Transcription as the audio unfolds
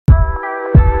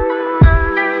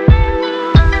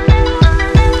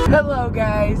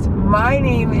My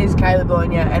name is Kylie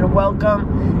Bologna, and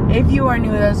welcome. If you are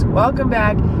new with us, welcome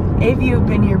back. If you've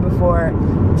been here before,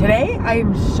 today I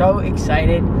am so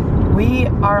excited. We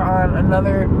are on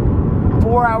another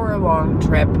 4-hour long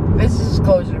trip. This is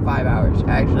closer to 5 hours,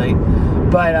 actually.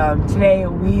 But today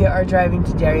we are driving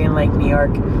to Darien, Lake, New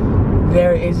York.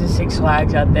 There is a Six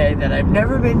Flags out there that I've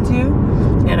never been to,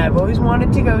 and I've always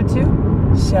wanted to go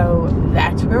to. So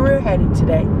that's where we're headed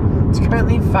today. It's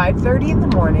currently 5:30 in the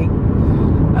morning.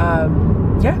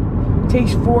 Yeah, it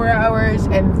takes 4 hours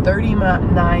and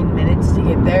 39 minutes to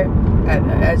get there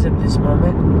as of this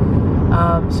moment.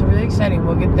 So really exciting.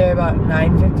 We'll get there about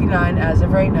 9:59 as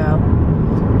of right now.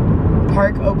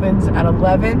 Park opens at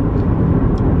 11.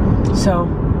 So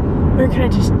we're kind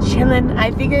of just chilling. I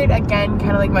figured, again,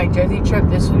 kind of like my Jersey trip,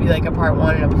 this would be like a part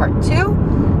 1 and a part 2.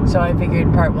 So I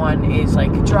figured part 1 is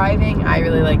like driving. I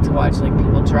really like to watch like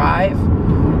people drive,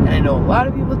 and I know a lot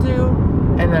of people do.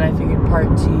 And then I figured part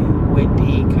 2 would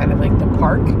be kind of like the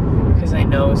park, because I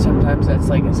know sometimes that's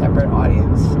like a separate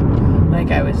audience,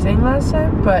 like I was saying last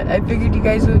time. But I figured you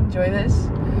guys would enjoy this.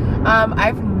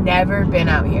 I've never been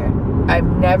out here. I've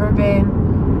never been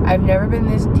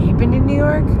this deep into New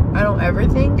York, I don't ever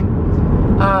think.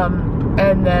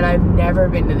 And then I've never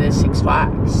been to this Six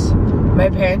Flags. My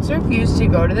parents refused to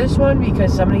go to this one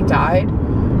because somebody died.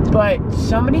 But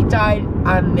somebody died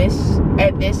at this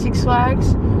Six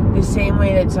Flags the same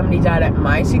way that somebody died at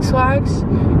my Six Flags.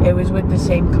 It was with the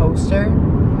same coaster.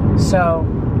 So,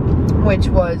 which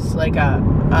was like a,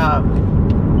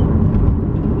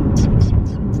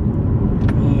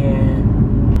 yeah.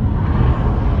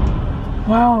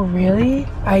 Wow, really?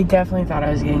 I definitely thought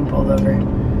I was getting pulled over.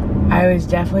 I was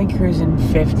definitely cruising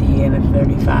 50 in a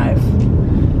 35,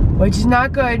 which is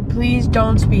not good. Please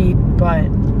don't speed, but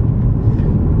it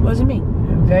wasn't me.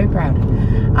 I'm very proud.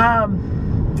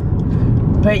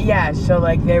 But yeah, so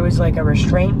like there was like a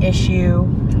restraint issue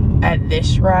at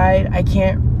this ride.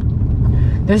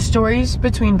 The stories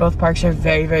between both parks are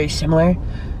very, very similar.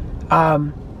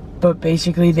 But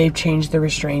basically they've changed the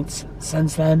restraints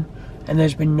since then. And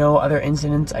there's been no other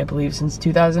incidents, I believe, since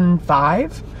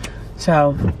 2005.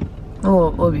 So,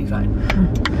 we'll be fine.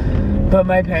 But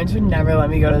my parents would never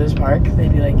let me go to this park.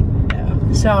 They'd be like,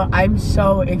 no. So, I'm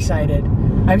so excited.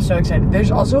 I'm so excited. There's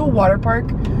also a water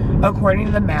park, according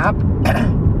to the map.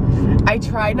 I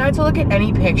tried not to look at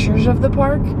any pictures of the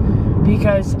park,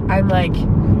 because I'm like,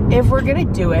 if we're gonna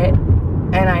do it,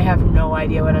 and I have no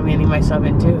idea what I'm getting myself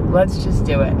into, let's just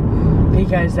do it.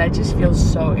 Because that just feels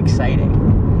so exciting.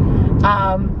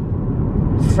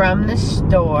 From the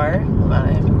store, hold on,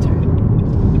 I have to turn.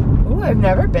 Ooh, I've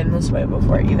never been this way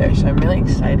before either, so I'm really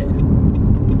excited.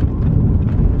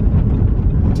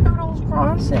 Turtles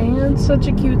Crossing, that's such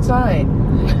a cute sign.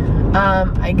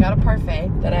 I got a parfait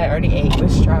that I already ate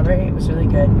with strawberry. It was really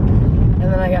good. And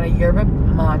then I got a yerba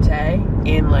mate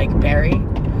in like berry.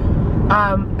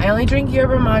 I only drink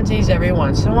yerba mates every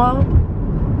once in a while,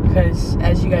 because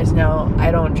as you guys know,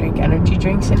 I don't drink energy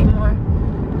drinks anymore.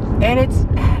 And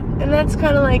that's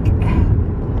kind of like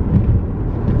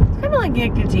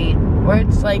nicotine, where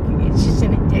it's like, it's just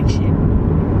an addiction,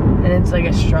 and it's like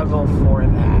a struggle for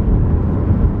that.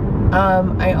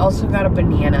 I also got a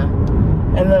banana,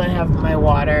 and then I have my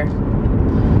water,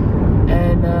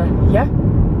 and yeah,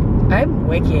 I'm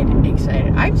wicked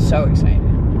excited. I'm so excited.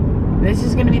 This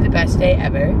is gonna be the best day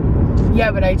ever.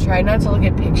 Yeah, but I try not to look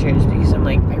at pictures because I'm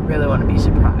like, I really want to be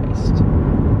surprised.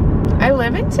 I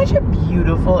live in such a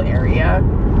beautiful area.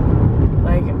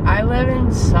 Like, I live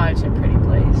in such a pretty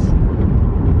place.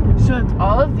 So it's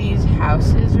all of these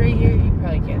houses right here, you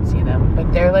probably can't see them,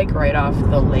 but they're like right off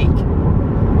the lake,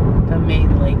 the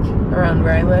main lake around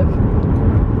where I live.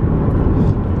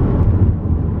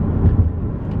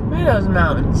 Look at those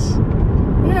mountains.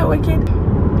 Yeah, wicked.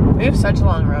 We have such a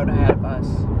long road ahead of us.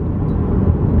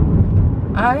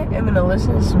 I am gonna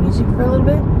listen to some music for a little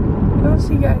bit, and I'll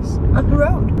see you guys on the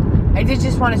road. I did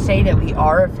just want to say that we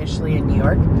are officially in New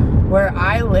York. Where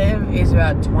I live is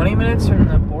about 20 minutes from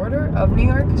the border of New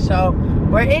York. So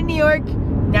we're in New York.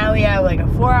 Now we have like a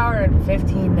 4-hour and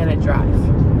 15-minute drive.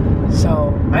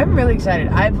 So I'm really excited.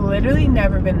 I've literally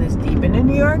never been this deep into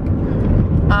New York.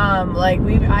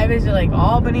 I visit like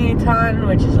Albany a ton,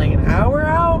 which is like an hour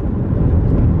out.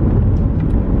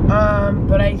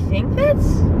 But I think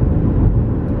that's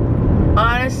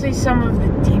honestly some of the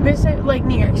deepest, like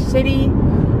New York City.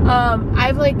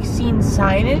 I've like seen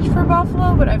signage for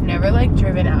Buffalo, but I've never like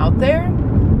driven out there.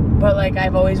 But like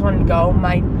I've always wanted to go.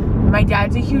 My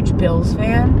dad's a huge Bills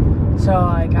fan, so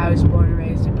like I was born and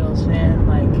raised a Bills fan.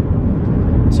 Like,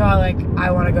 so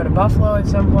I want to go to Buffalo at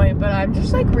some point. But I'm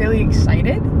just like really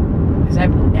excited because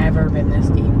I've never been this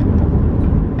deep.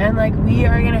 And like, we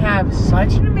are gonna have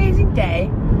such an amazing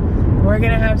day. We're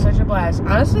gonna have such a blast.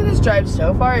 Honestly, this drive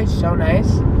so far is so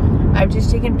nice. I've just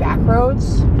taken back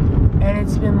roads, and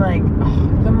it's been like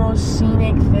the most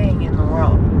scenic thing in the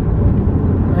world.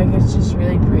 Like, it's just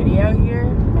really pretty out here.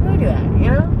 Like, look at that,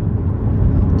 you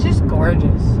know? It's just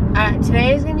gorgeous.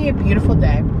 Today is gonna be a beautiful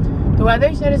day. The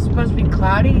weather said it's supposed to be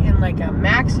cloudy and like a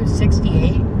max of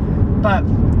 68, but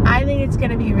I think it's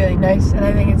gonna be really nice, and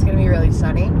I think it's gonna be really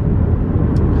sunny.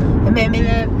 And maybe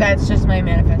that's just my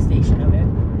manifestation of it.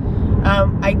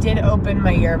 I did open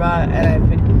my yerba,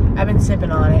 and I've been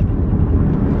sipping on it.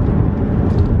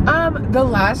 The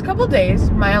last couple days,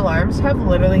 my alarms have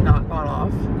literally not gone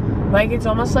off. Like, it's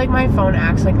almost like my phone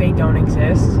acts like they don't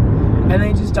exist, and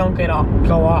they just don't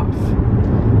go off,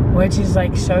 which is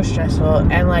like so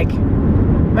stressful. And like,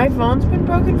 my phone's been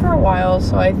broken for a while,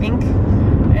 so I think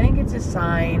it's a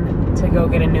sign to go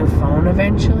get a new phone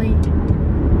eventually.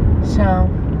 So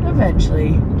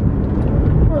eventually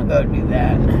we'll go do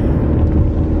that.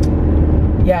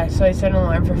 Yeah, so I set an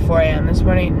alarm for 4 a.m. this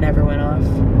morning. It never went off.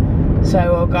 So I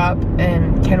woke up,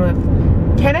 and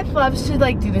Kenneth loves to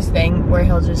like do this thing where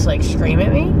he'll just like scream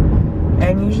at me,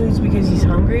 and usually it's because he's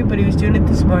hungry, but he was doing it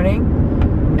this morning.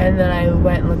 And then I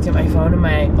went and looked at my phone, and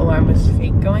my alarm was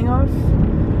fake going off,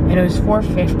 and it was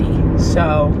 4:50.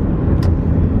 So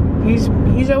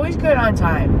he's always good on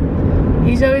time.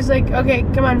 He's always like, okay,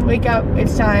 come on, wake up,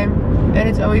 it's time, and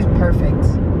it's always perfect.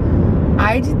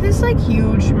 I did this like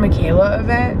huge Michaela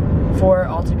event for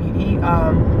Ulta Beauty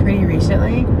pretty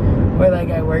recently, where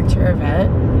like I worked her event,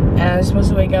 and I was supposed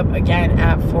to wake up again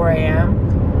at 4 a.m.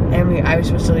 and I was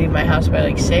supposed to leave my house by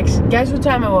like 6. Guess what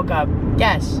time I woke up?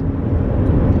 Guess.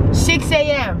 6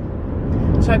 a.m.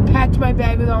 So I packed my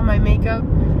bag with all my makeup,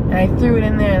 and I threw it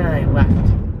in there, and I left.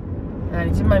 And I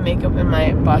did my makeup in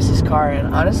my boss's car,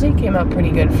 and honestly, it came out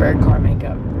pretty good for car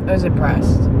makeup. I was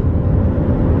impressed.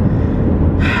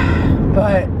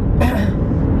 But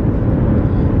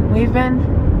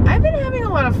I've been having a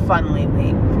lot of fun lately,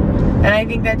 and I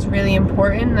think that's really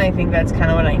important, and I think that's kind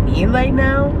of what I need right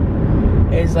now,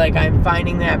 is like, I'm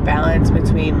finding that balance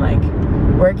between like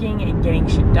working and getting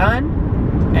shit done,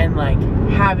 and like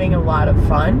having a lot of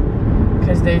fun,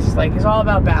 because there's like, it's all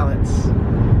about balance,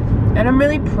 and I'm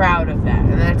really proud of that,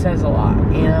 and that says a lot,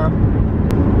 you know.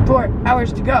 4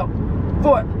 hours to go.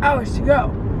 4 hours to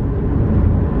go.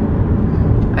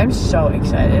 I'm so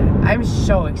excited. I'm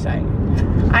so excited.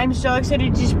 I'm so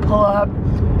excited to just pull up.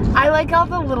 I like all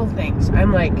the little things.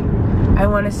 I'm like, I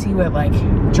want to see what like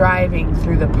driving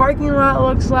through the parking lot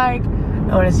looks like.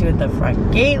 I want to see what the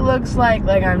front gate looks like.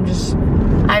 Like, I'm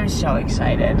so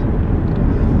excited.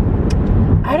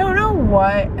 I don't know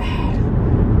what.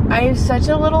 I have such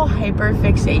a little hyper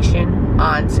fixation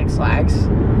on Six Flags.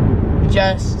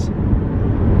 Just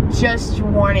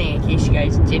warning in case you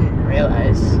guys didn't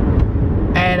realize.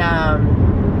 And I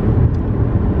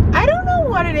don't know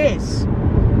what it is,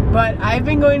 but I've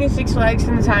been going to Six Flags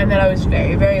from the time that I was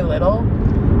very, very little,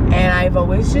 and I've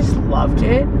always just loved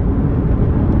it.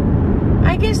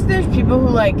 I guess there's people who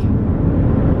like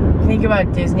think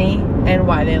about Disney and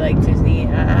why they like Disney.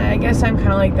 I guess I'm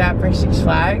kind of like that for Six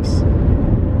Flags.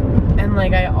 And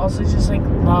like, I also just like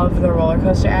love the roller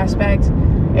coaster aspect.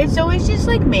 It's always just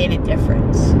like made a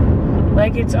difference.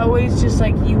 Like, it's always just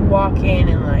like you walk in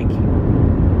and like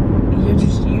you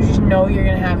just know you're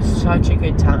gonna have such a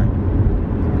good time.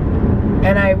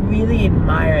 And I really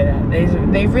admire that.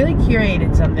 They've really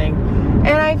curated something.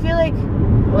 And I feel like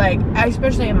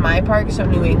especially in my park, so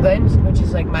New England, which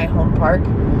is like my home park,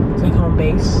 it's like home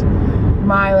base.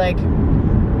 My like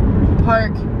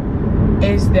park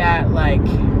is that like,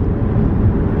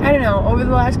 I don't know, over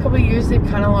the last couple of years they've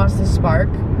kind of lost the spark.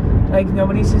 Like,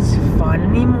 nobody's as fun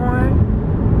anymore.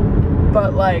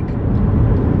 But like,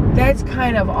 that's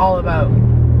kind of all about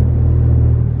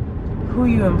who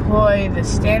you employ, the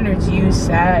standards you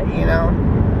set, you know.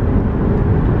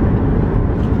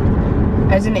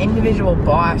 As an individual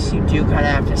boss, you do kind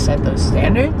of have to set those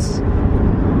standards.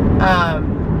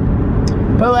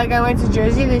 But like, I went to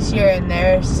Jersey this year, and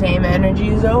their same energy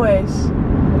as always.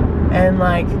 And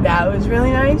like, that was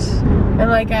really nice. And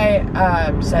like I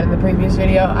said in the previous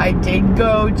video, I did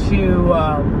go to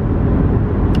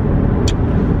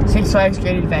Six Flags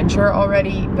Great Adventure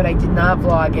already, but I did not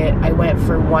vlog it. I went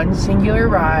for one singular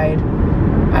ride.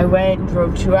 I went and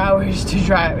drove 2 hours to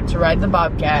ride the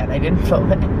Bobcat, and I didn't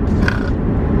film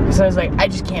it. So I was like, I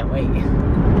just can't wait.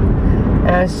 And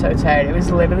I was so tired. It was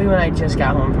literally when I just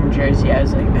got home from Jersey. I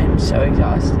was like, I'm so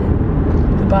exhausted.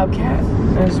 The Bobcat.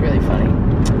 It was really funny.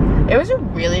 It was a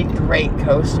really great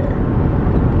coaster.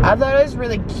 I thought it was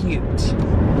really cute.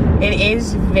 It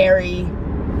is very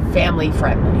family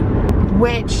friendly.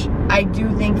 which I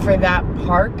do think for that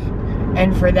park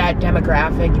and for that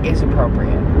demographic is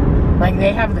appropriate. Like,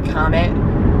 they have the Comet,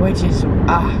 which is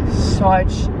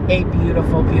such a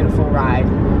beautiful, beautiful ride.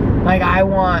 Like, I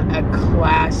want a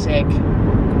classic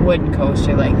wooden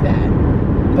coaster like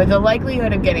that. But the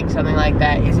likelihood of getting something like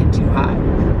that isn't too high.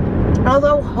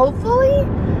 Although, hopefully,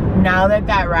 now that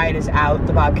that ride is out,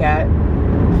 the Bobcat,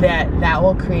 that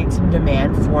will create some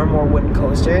demand for more wooden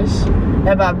coasters.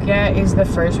 That Bobcat is the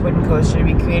first wooden coaster to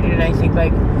be created in, I think,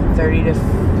 like,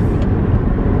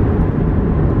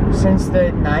 since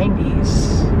the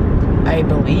 90s, I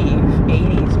believe.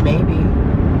 80s, maybe.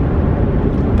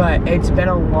 But it's been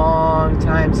a long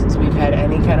time since we've had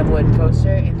any kind of wooden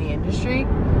coaster in the industry.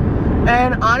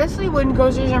 And honestly, wooden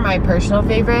coasters are my personal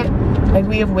favorite. Like,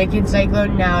 we have Wicked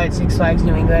Cyclone now at Six Flags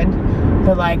New England.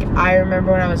 But, like, I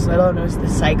remember when I was little and it was the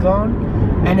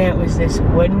Cyclone. And it was this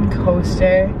wooden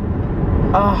coaster.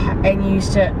 Oh, and you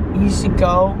used to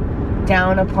go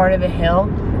down a part of the hill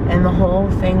and the whole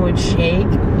thing would shake.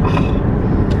 Oh.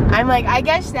 I'm like, I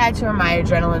guess that's where my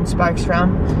adrenaline sparks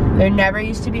from. There never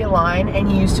used to be a line,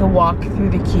 and you used to walk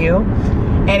through the queue,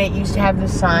 and it used to have the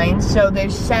signs. So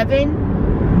there's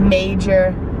 7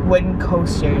 major wooden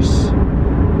coasters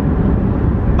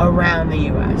around the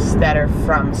US that are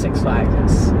from Six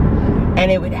Flags.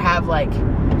 And it would have, like,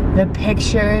 the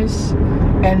pictures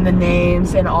and the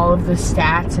names and all of the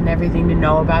stats and everything to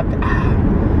know about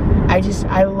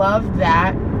I love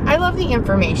that. I love the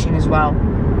information as well.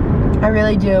 I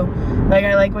really do. Like,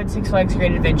 I like what Six Flags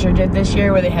Great Adventure did this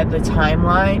year, where they had the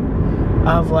timeline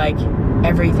of, like,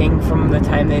 everything from the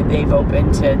time that they've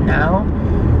opened to now.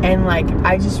 And, like,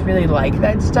 I just really like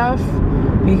that stuff,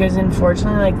 because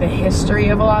unfortunately, like, the history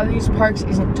of a lot of these parks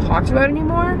isn't talked about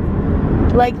anymore.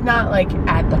 Like, not, like,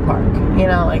 at the park, you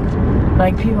know,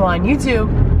 like people on YouTube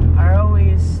are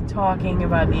always talking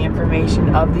about the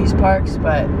information of these parks,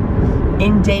 but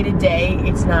in day-to-day,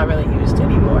 it's not really used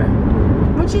anymore,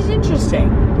 which is interesting.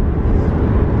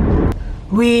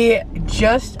 We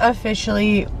just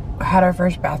officially had our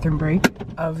first bathroom break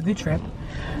of the trip.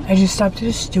 I just stopped at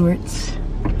a Stewart's.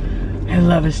 I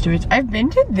love a Stewart's. I've been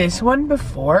to this one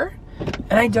before,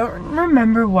 and I don't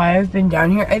remember why I've been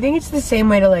down here. I think it's the same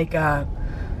way to, like,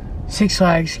 Six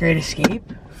Flags Great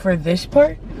Escape for this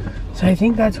part. So I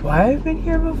think that's why I've been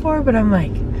here before, but I'm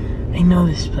like, I know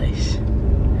this place.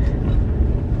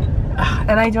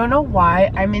 And I don't know why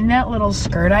I'm in that little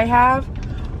skirt I have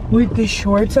with the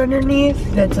shorts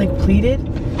underneath that's, like, pleated,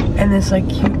 and this, like,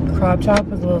 cute crop top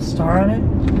with a little star on it.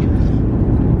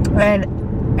 And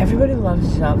everybody loves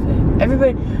this outfit.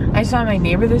 Everybody. I saw my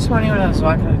neighbor this morning when I was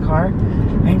walking to the car,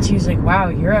 and she was like, wow,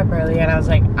 you're up early. And I was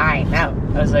like, I know.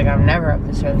 I was like, I'm never up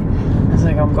this early. I was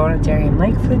like, I'm going to Darien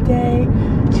Lake for the day.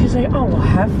 She was like, oh, well,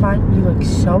 have fun. You look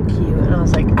so cute. And I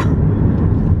was like, oh,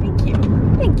 thank you.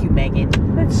 Thank you,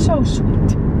 Megan. That's so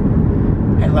sweet.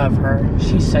 I love her.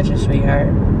 She's such a sweetheart.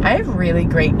 I have really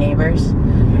great neighbors.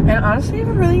 And honestly, I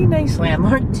have a really nice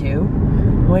landlord, too.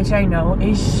 Which I know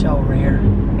is so rare.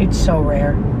 It's so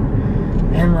rare.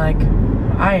 And, like,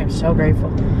 I am so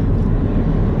grateful.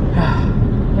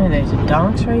 And there's a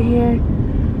donks right here.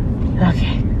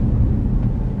 Okay.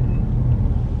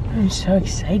 I'm so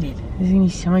excited. This is gonna be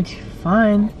so much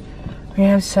fun. We're gonna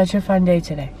have such a fun day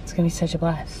today. It's gonna be such a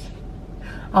blast.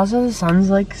 Also, the sun's,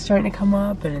 like, starting to come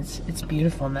up, and it's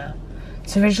beautiful now.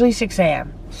 It's officially 6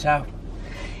 a.m. So,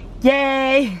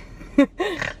 yay!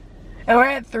 And we're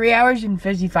at 3 hours and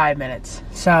 55 minutes.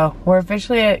 So, we're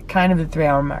officially at kind of the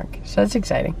 3-hour mark. So, that's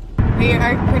exciting. We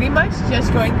are pretty much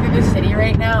just going through the city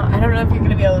right now. I don't know if you're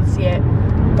gonna be able to see it,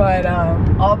 but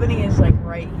Albany is, like,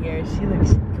 right here. She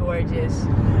looks gorgeous.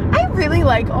 I really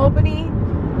like Albany.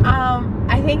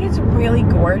 I think it's really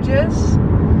gorgeous.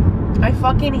 I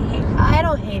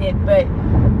don't hate it, but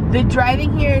the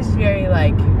driving here is very,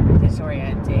 like,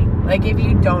 disorienting. Like, if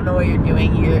you don't know what you're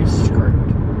doing, you're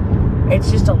screwed. It's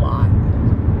just a lot.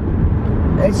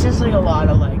 It's just, like, a lot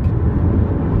of, like,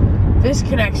 this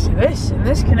connects to this, and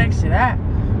this connects to that.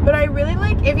 But I really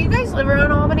like, if you guys live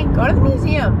around Albany, go to the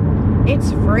museum.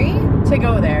 It's free to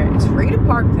go there. It's free to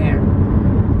park there.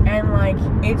 And, like,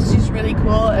 it's just really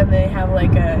cool, and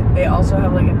they also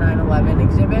have, like, a 9/11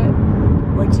 exhibit,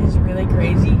 which is really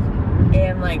crazy.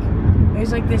 And, like,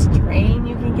 there's, like, this train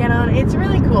you can get on. It's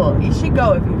really cool. You should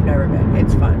go if you've never been.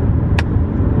 It's fun.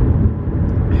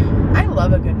 I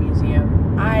love a good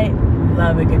museum. I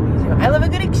love a good museum. I love a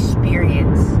good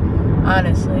experience,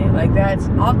 honestly. Like,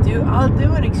 I'll do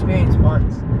an experience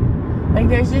once. Like,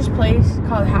 there's this place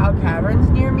called Howe Caverns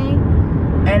near me,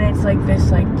 and it's, like, this,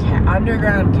 like,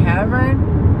 underground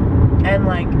cavern. And,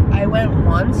 like, I went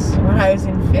once when I was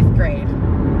in 5th grade.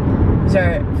 was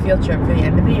our field trip for the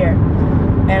end of the year.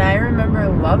 And I remember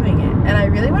loving it. And I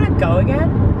really want to go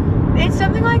again. It's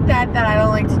something like that that I don't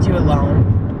like to do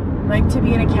alone. Like to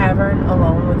be in a cavern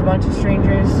alone with a bunch of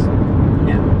strangers.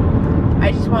 No.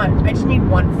 I just need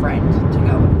one friend to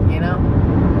go with, you know?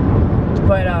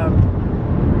 But,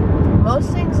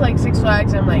 most things like Six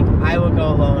Flags, I'm like, I will go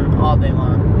alone all day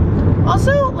long.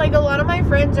 Also, like, a lot of my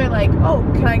friends are like, oh,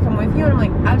 can I come with you? And I'm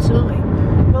like, absolutely.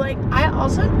 But, like, I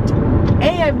also,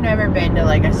 I've never been to,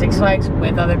 like, a Six Flags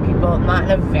with other people. Not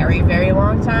in a very, very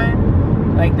long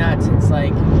time. Like, not since,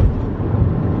 like,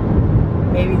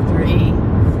 maybe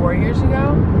 3-4 years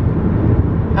ago.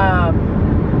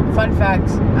 Fun fact,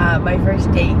 my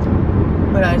first date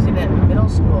when I was in middle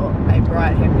school, I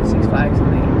brought him to Six Flags with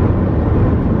me.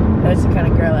 That's the kind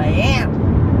of girl I am.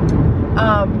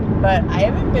 But I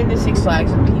haven't been to Six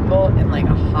Flags with people in like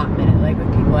a hot minute, like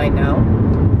with people I know.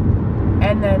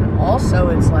 And then also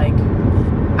it's like,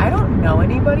 I don't know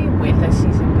anybody with a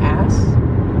season pass.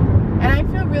 And I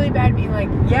feel really bad being like,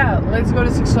 yeah, let's go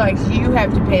to Six Flags. You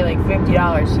have to pay like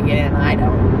 $50 to get in. I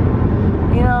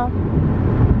don't. You know?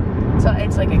 So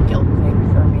it's like a guilt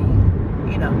thing for me.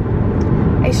 You know?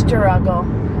 I struggle.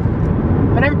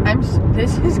 But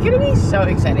this is gonna be so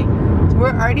exciting.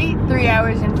 We're already 3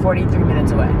 hours and 43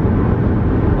 minutes away.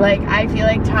 Like, I feel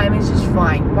like time is just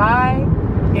flying by.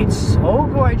 It's so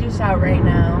gorgeous out right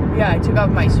now. Yeah, I took off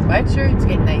my sweatshirt. It's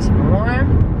getting nice and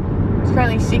warm. It's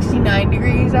currently 69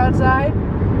 degrees outside,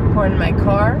 according to my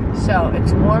car. So,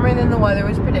 it's warmer than the weather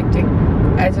was predicting,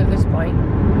 as of this point.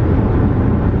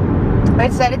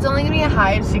 It said it's only gonna be a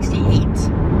high of 68.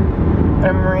 But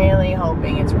I'm really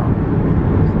hoping it's wrong.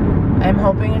 I'm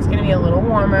hoping it's going to be a little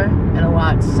warmer and a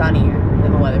lot sunnier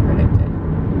than the weather predicted.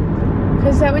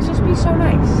 Because that would just be so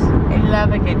nice. I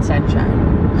love a good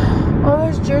sunshine. Oh,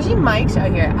 there's Jersey Mike's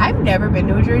out here. I've never been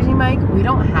to a Jersey Mike. We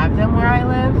don't have them where I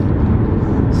live.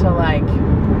 So, like,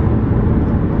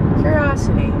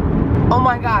 curiosity. Oh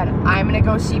my god, I'm going to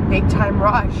go see Big Time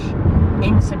Rush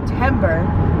in September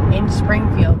in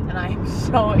Springfield. And I am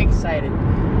so excited.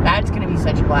 That's going to be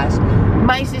such a blast.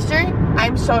 My sister,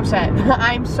 I'm so upset.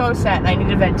 I'm so upset. I need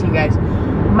to vent to you guys.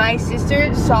 My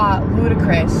sister saw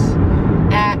Ludacris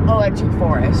at Electric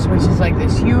Forest, which is like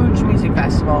this huge music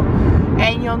festival.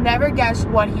 And you'll never guess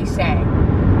what he sang.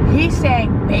 He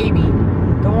sang Baby,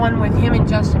 the one with him and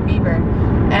Justin Bieber.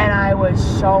 And I was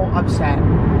so upset.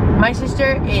 My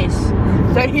sister is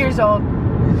 30 years old.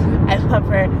 I love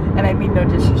her, and I mean no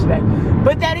disrespect.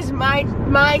 But that is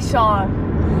my song.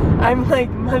 I'm like,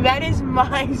 that is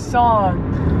my song.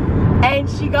 And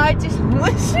she got just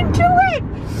listen to it.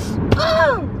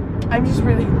 Oh, I'm just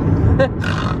really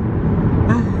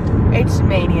it's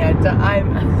mania.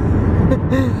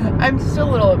 I'm just a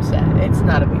little upset. It's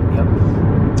not a big deal.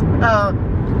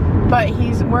 But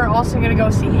we're also gonna go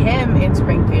see him in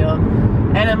Springfield.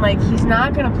 And I'm like, he's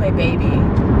not gonna play Baby.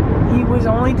 He was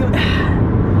only doing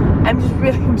I'm just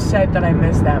really upset that I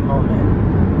missed that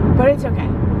moment. But it's okay.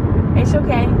 It's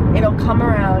okay. It'll come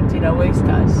around. It always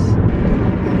does.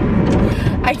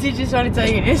 I did just want to tell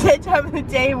you, it's that time of the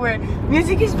day where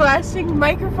music is blasting,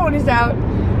 microphone is out,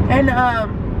 and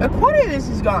a quarter of this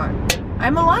is gone.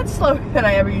 I'm a lot slower than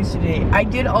I ever used to be. I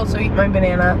did also eat my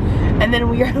banana, and then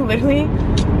we are literally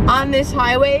on this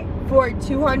highway for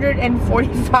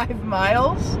 245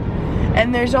 miles,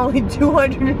 and there's only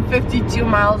 252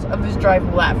 miles of this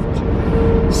drive left.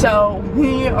 So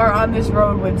we are on this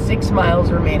road with 6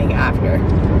 miles remaining after.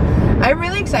 I'm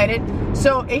really excited.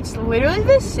 So it's literally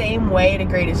the same way to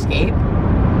Great Escape,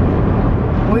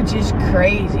 which is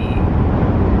crazy.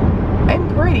 I'm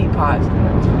pretty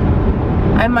positive.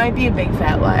 I might be a big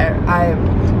fat liar.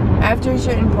 After a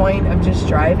certain point of just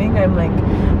driving, I'm like,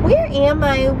 where am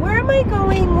I? Where am I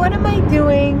going? What am I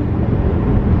doing?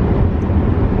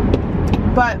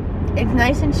 But it's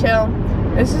nice and chill.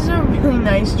 This is a really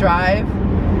nice drive.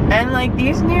 And like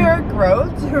these New York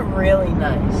roads are really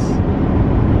nice.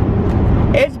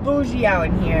 It's bougie out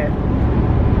in here.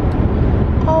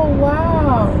 Oh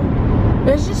wow.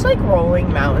 There's just like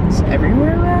rolling mountains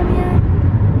everywhere around here.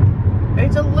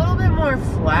 It's a little bit more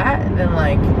flat than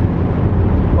like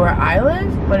where I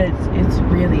live, but it's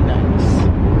really nice.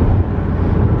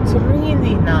 It's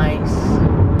really nice.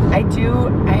 I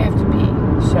have to pee,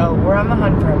 so we're on the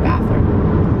hunt for a bathroom.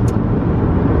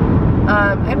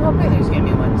 I'm hoping there's gonna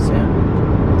be one soon.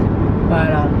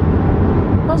 But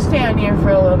I'll stay on here for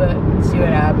a little bit and see what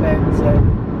happens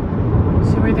and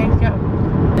see where things go.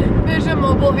 There's a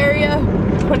mobile area,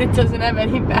 but it doesn't have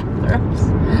any bathrooms.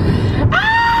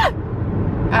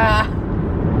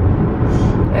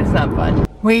 That's not fun.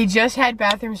 We just had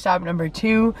bathroom stop number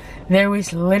 2. There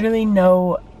was literally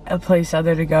no a place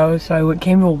other to go, so I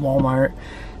came to a Walmart.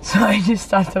 So I just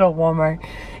stopped at a Walmart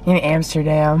in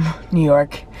Amsterdam, New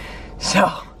York.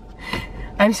 So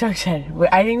I'm so excited.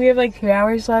 I think we have like 3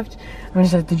 hours left. I'm gonna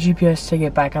set the GPS to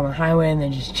get back on the highway and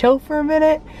then just chill for a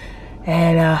minute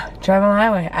and drive on the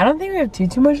highway. I don't think we have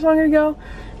too much longer to go.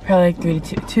 Probably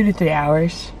like 2 to 3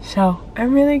 hours. So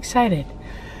I'm really excited.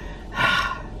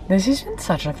 This has been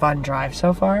such a fun drive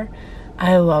so far.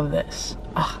 I love this.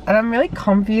 And I'm really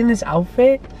comfy in this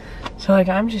outfit. So like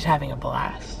I'm just having a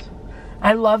blast.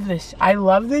 I love this. I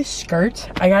love this skirt.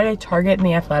 I got it at Target in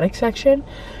the athletic section,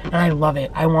 and I love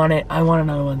it. I want it. I want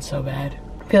another one so bad.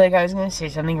 I feel like I was gonna say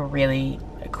something really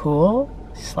cool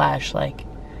 / like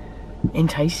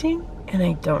enticing, and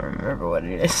I don't remember what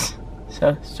it is.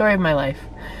 So, story of my life.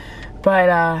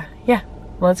 But yeah,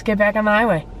 let's get back on the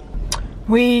highway.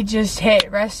 We just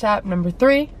hit rest stop number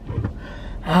 3.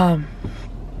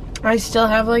 I still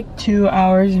have like 2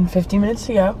 hours and 50 minutes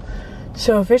to go.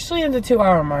 So officially at the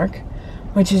 2-hour mark,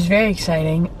 which is very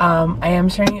exciting. I am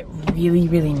starting to get really,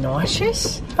 really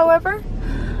nauseous, however.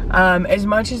 As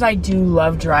much as I do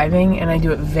love driving, and I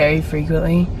do it very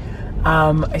frequently,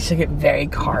 I still get very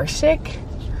car sick.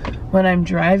 When I'm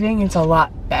driving, it's a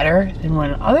lot better than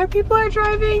when other people are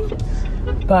driving,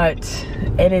 but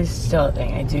it is still a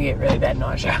thing. I do get really bad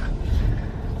nausea.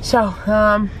 So,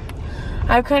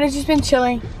 I've kind of just been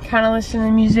chilling, kind of listening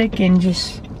to music and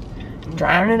just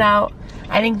drowning it out.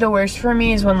 I think the worst for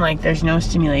me is when like there's no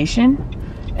stimulation,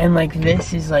 and like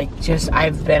this is like just,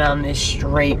 I've been on this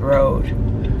straight road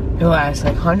the last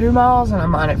like 100 miles and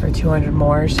I'm on it for 200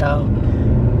 more, so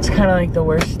it's kind of like the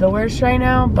worst right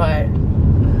now, but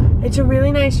it's a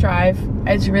really nice drive.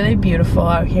 It's really beautiful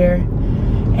out here,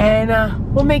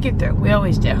 and we'll make it through. We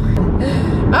always do.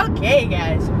 Okay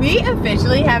guys, we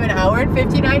officially have 1 hour and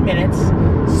 59 minutes,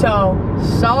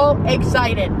 so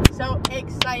excited, so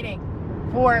exciting.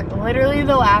 For literally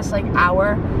the last like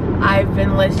hour, I've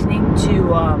been listening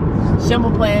to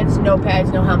Simple Plan's No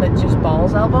Pads, No Helmet, Just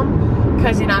Balls album.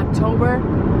 Because in October,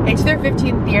 it's their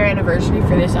 15th year anniversary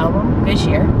for this album this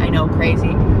year. I know, crazy.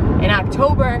 In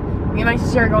October, me and my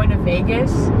sister are going to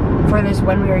Vegas for this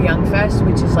When We Were Young Fest,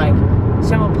 which is like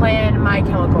Simple Plan, My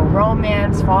Chemical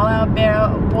Romance, Fall Out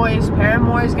Boys,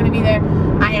 Paramore is going to be there.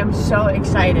 I am so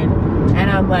excited. And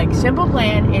I'm like, Simple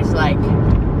Plan is like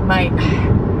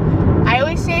I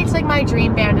always say it's like my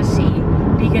dream band to see,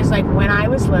 because like when I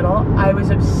was little, I was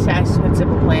obsessed with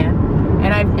Simple Plan,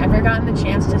 and I've never gotten the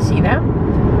chance to see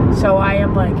them, so I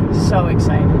am like so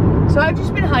excited. So I've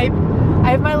just been hyped.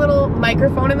 I have my little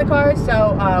microphone in the car,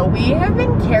 so we have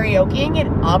been karaokeing it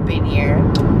up in here.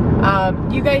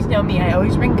 You guys know me, I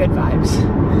always bring good vibes.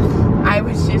 I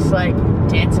was just like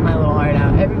dancing my little heart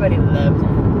out. Everybody loved it.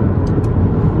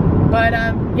 But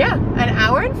yeah, 1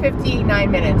 hour and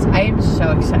 59 minutes. I am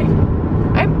so excited.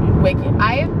 I'm wicked.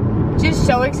 I am just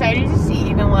so excited to see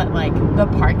even what like the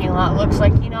parking lot looks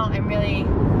like. You know,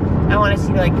 I want to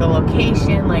see like the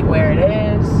location, like where it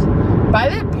is. By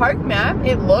the park map,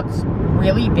 it looks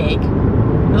really big.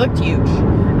 It looked huge.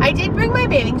 I did bring my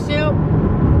bathing suit.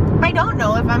 I don't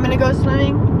know if I'm gonna go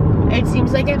swimming. It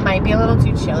seems like it might be a little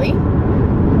too chilly,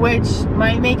 which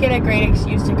might make it a great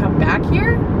excuse to come back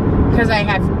here, because I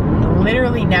have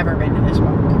literally never been to this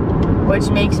park, which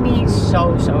makes me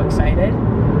so excited,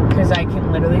 because I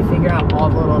can literally figure out all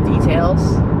the little details.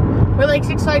 For like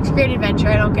Six Flags Great Adventure,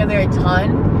 I don't go there a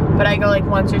ton, but I go like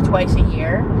once or twice a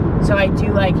year, so I do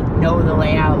like know the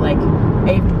layout. Like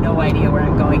I have no idea where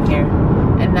I'm going here,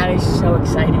 and that is so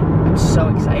exciting. I'm so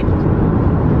excited.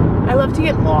 I love to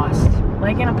get lost,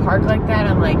 like in a park like that.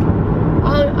 I'm like,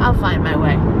 I'll find my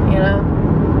way, you know.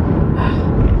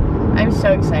 I'm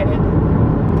so excited.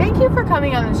 Thank you for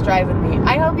coming on this drive with me.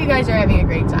 I hope you guys are having a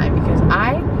great time, because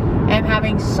I am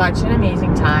having such an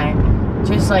amazing time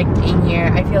just like being here.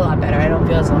 I feel a lot better. I don't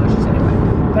feel as nauseous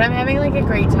anymore, but I'm having like a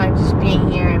great time just being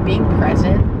here and being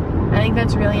present. I think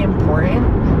that's really important,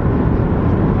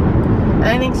 and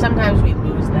I think sometimes we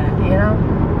lose that, you know.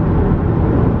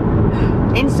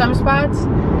 In some spots,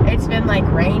 it's been like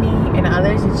rainy, and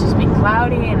others it's just been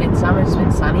cloudy, and in some it's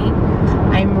been sunny.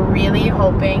 I'm really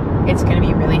hoping it's gonna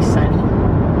be really sunny.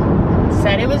 It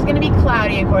said it was gonna be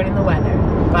cloudy according to the weather,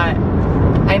 but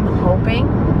I'm hoping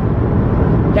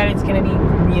that it's gonna be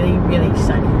really, really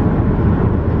sunny.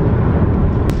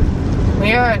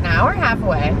 We are 1.5 hours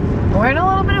away. We're in a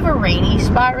little bit of a rainy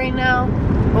spot right now,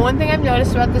 but one thing I've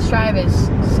noticed about this drive is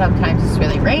sometimes it's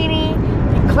really rainy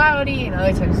and cloudy, and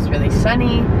other times it's really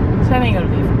sunny. So I think it'll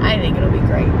be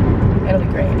great. It'll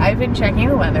be great. I've been checking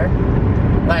the weather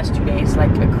the last 2 days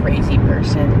like a crazy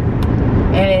person,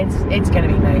 and it's gonna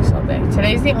be nice all day.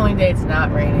 Today's the only day it's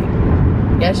not raining.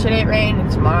 yesterday it rained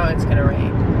and tomorrow it's gonna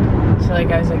rain. So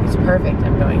like I was like, it's perfect,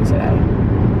 I'm going today.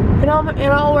 It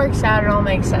all works out, it all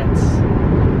makes sense.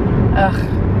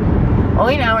 Ugh.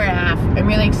 Only an hour and a half. I'm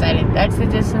really excited. That's the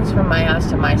distance from my house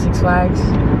to my Six Flags.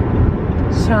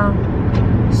 So,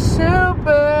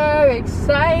 super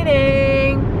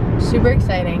exciting. Super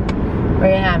exciting.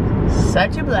 We're gonna have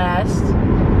such a blast.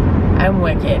 I'm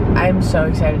wicked. I'm so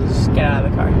excited to just get out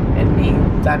of the car and be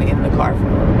done in the car for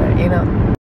a little bit, you know?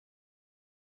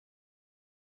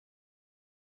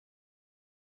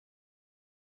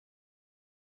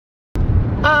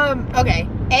 Okay.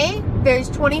 A, there's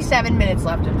 27 minutes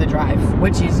left of the drive,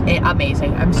 which is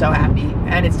amazing. I'm so happy.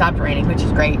 And it stopped raining, which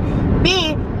is great.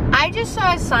 B, I just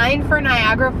saw a sign for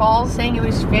Niagara Falls saying it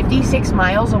was 56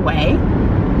 miles away.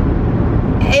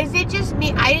 Is it just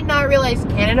me? I did not realize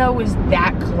Canada was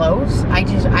that close. I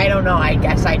don't know. I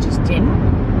guess I just didn't.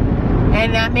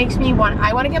 And that makes me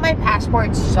I want to get my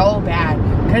passport so bad.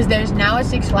 Because there's now a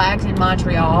Six Flags in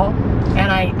Montreal.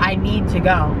 And I need to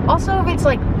go. Also, if it's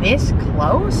like this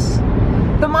close,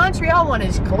 the Montreal one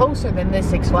is closer than this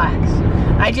Six Flags.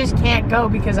 I just can't go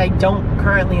because I don't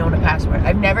currently own a passport.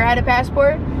 I've never had a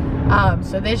passport.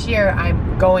 So this year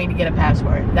I'm going to get a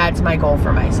passport. That's my goal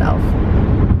for myself.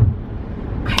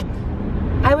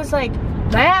 I was like,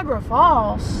 Niagara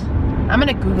Falls? I'm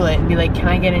gonna Google it and be like, can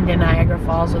I get into Niagara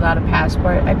Falls without a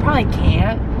passport? I probably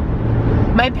can't.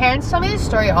 My parents tell me this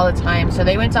story all the time. So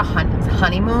they went to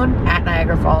honeymoon at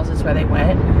Niagara Falls, is where they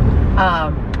went.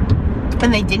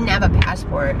 And they didn't have a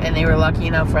passport, and they were lucky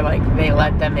enough for like, they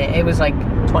let them in. It was like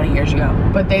 20 years ago,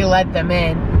 but they let them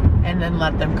in and then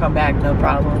let them come back, no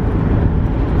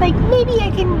problem. Like, maybe I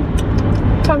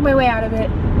can talk my way out of it.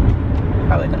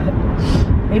 Probably not.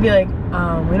 Maybe like,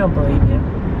 we don't believe you.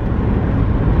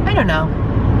 I don't know.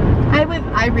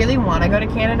 I really want to go to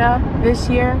Canada this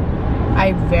year.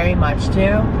 I very much do.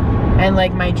 And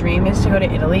like, my dream is to go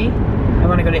to Italy. I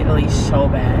want to go to Italy so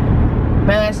bad.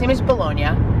 My last name is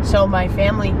Bologna, so my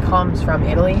family comes from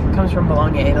Italy, comes from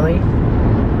Bologna, Italy.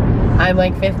 I'm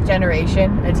like 5th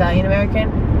generation Italian American,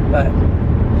 but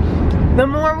the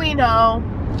more we know.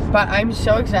 But I'm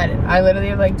so excited. I literally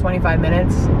have like 25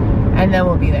 minutes and then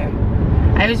we'll be there.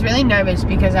 I was really nervous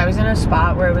because I was in a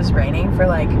spot where it was raining for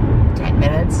like 10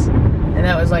 minutes and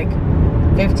that was like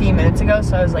 15 minutes ago,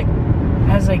 so I was like,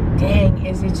 dang,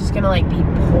 is it just gonna like be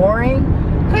pouring?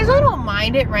 Because I don't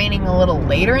mind it raining a little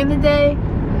later in the day,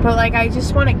 but like I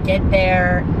just want to get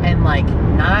there and like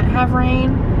not have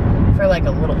rain for like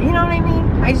a little, you know what I mean?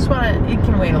 I just want to, it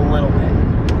can wait a little bit.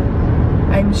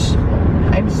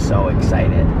 I'm so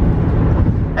excited.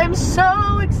 I'm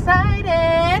so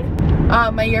excited.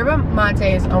 My yerba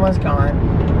mate is almost gone.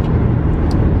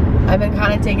 I've been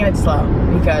kind of taking it slow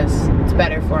because it's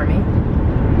better for me.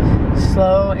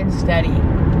 Slow and steady.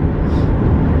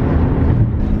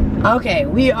 Okay,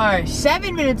 we are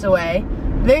 7 minutes away.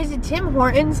 There's a Tim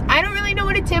Hortons. I don't really know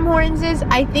what a Tim Hortons is.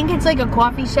 I think it's like a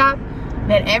coffee shop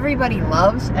that everybody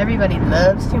loves. Everybody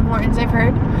loves Tim Hortons, I've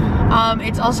heard.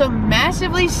 It's also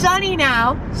massively sunny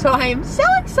now, so I am so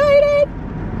excited.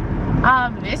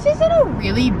 This is in a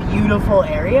really beautiful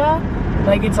area.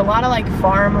 Like, it's a lot of like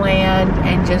farmland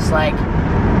and just like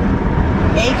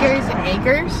acres and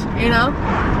acres, you know?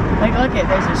 Like, look at,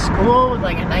 there's a school with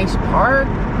like a nice park.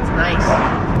 It's nice.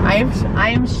 I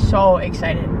am so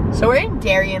excited. So we're in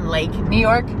Darien Lake, New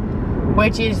York,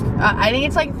 which is, I think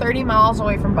it's like 30 miles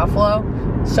away from Buffalo.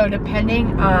 So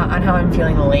depending on how I'm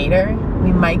feeling later,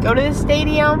 we might go to the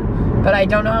stadium, but I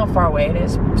don't know how far away it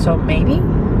is, so maybe.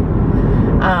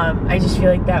 I just feel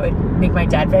like that would make my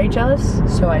dad very jealous,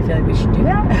 so I feel like we should do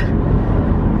that.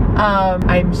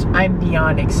 I'm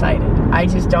beyond excited. I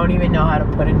just don't even know how to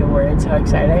put into words how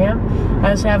excited I am. I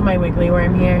also have my wiggly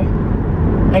worm here.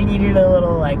 I needed a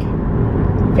little like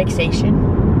fixation.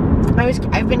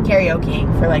 I've been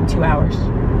karaokeing for like 2 hours.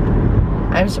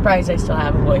 I'm surprised I still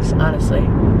have a voice, honestly.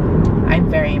 I'm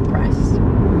very impressed.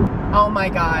 Oh my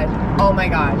god. Oh my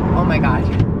god. Oh my god.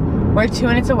 We're 2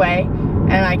 minutes away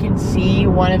and I can see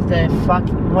one of the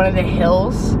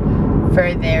hills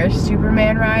for their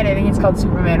Superman ride. I think it's called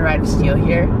Superman Ride of Steel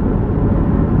here.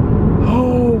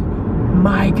 Oh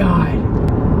my god.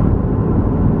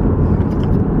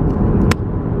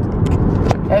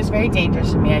 That was very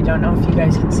dangerous to me. I don't know if you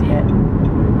guys can see it.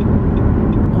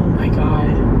 Oh my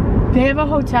god. They have a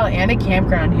hotel and a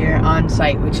campground here on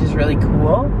site, which is really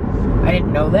cool. I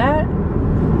didn't know that.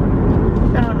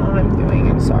 I don't know what I'm doing.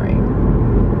 I'm sorry.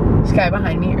 This guy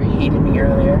behind me hated me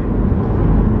earlier.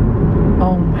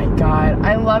 Oh my god.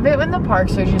 I love it when the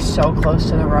parks are just so close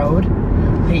to the road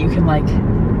that you can like,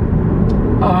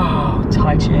 oh,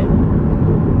 touch it.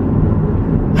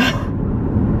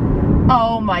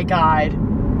 Oh my god.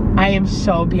 I am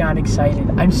so beyond excited.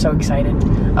 I'm so excited.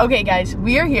 Okay guys,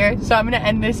 we are here, so I'm gonna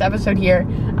end this episode here.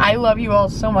 I love you all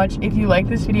so much. If you like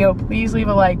this video, please leave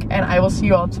a like, and I will see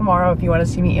you all tomorrow if you wanna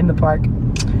see me in the park.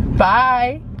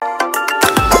 Bye.